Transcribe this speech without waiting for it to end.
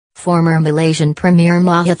Former Malaysian Premier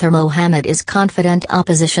Mahathir Mohamad is confident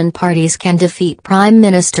opposition parties can defeat Prime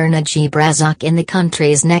Minister Najib Razak in the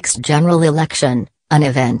country's next general election, an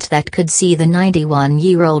event that could see the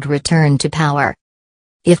 91-year-old return to power.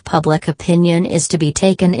 If public opinion is to be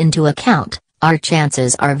taken into account, our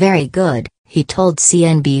chances are very good, he told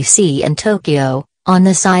CNBC in Tokyo, on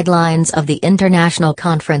the sidelines of the International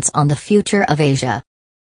Conference on the Future of Asia.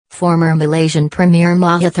 Former Malaysian Premier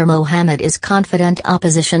Mahathir Mohamad is confident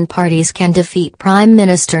opposition parties can defeat Prime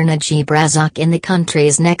Minister Najib Razak in the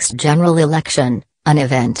country's next general election, an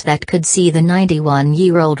event that could see the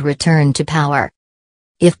 91-year-old return to power.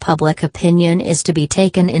 If public opinion is to be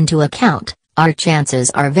taken into account, our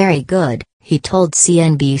chances are very good, he told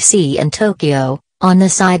CNBC in Tokyo, on the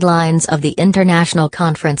sidelines of the International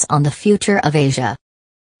Conference on the Future of Asia.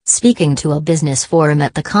 Speaking to a business forum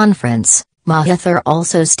at the conference, Mahathir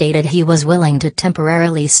also stated he was willing to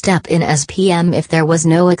temporarily step in as PM if there was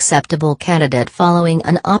no acceptable candidate following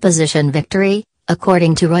an opposition victory,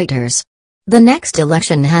 according to Reuters. The next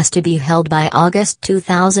election has to be held by August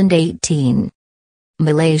 2018.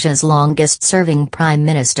 Malaysia's longest-serving Prime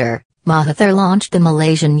Minister, Mahathir launched the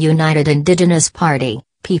Malaysian United Indigenous Party,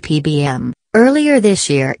 PPBM, earlier this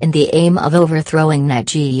year in the aim of overthrowing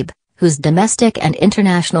Najib, whose domestic and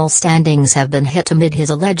international standings have been hit amid his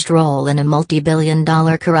alleged role in a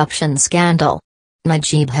multi-billion-dollar corruption scandal.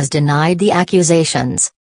 Najib has denied the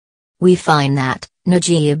accusations. "We find that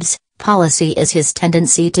Najib's policy is his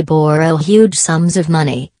tendency to borrow huge sums of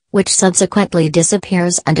money, which subsequently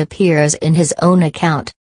disappears and appears in his own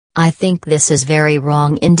account. I think this is very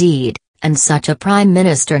wrong indeed, and such a prime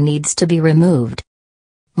minister needs to be removed."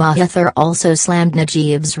 Mahathir also slammed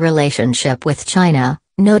Najib's relationship with China,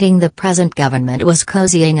 noting the present government was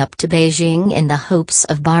cozying up to Beijing in the hopes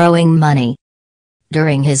of borrowing money.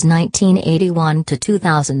 During his 1981 to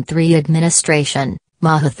 2003 administration,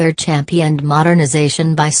 Mahathir championed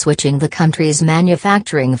modernization by switching the country's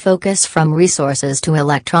manufacturing focus from resources to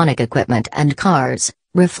electronic equipment and cars,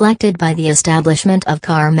 reflected by the establishment of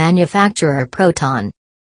car manufacturer Proton.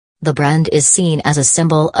 The brand is seen as a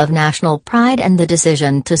symbol of national pride, and the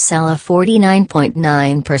decision to sell a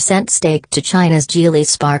 49.9% stake to China's Geely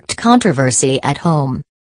sparked controversy at home.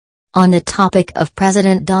 On the topic of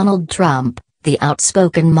President Donald Trump, the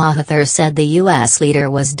outspoken Mahathir said the U.S.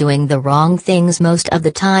 leader was doing the wrong things most of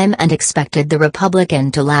the time and expected the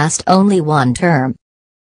Republican to last only one term.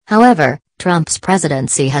 However, Trump's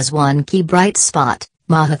presidency has one key bright spot,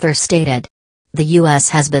 Mahathir stated. The U.S.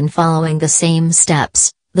 has been following the same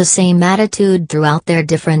steps, the same attitude throughout their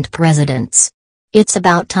different presidents. It's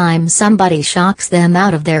about time somebody shocks them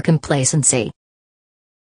out of their complacency.